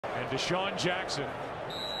DeSean Jackson,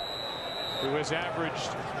 who has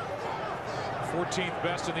averaged 14th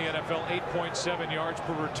best in the NFL, 8.7 yards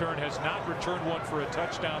per return, has not returned one for a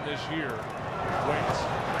touchdown this year. Waits.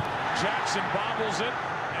 Jackson bobbles it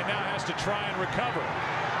and now has to try and recover.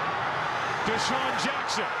 DeSean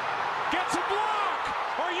Jackson gets a block.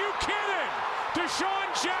 Are you kidding? DeSean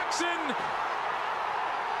Jackson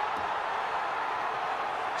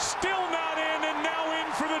still not in, and now in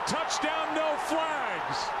for the touchdown. No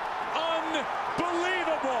flags.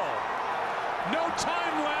 Unbelievable. No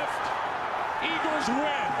time left. Eagles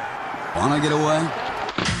win. Want to get away?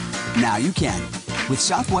 Now you can. With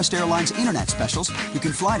Southwest Airlines Internet Specials, you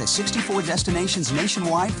can fly to 64 destinations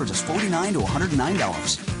nationwide for just $49 to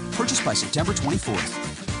 $109. Purchased by September 24th.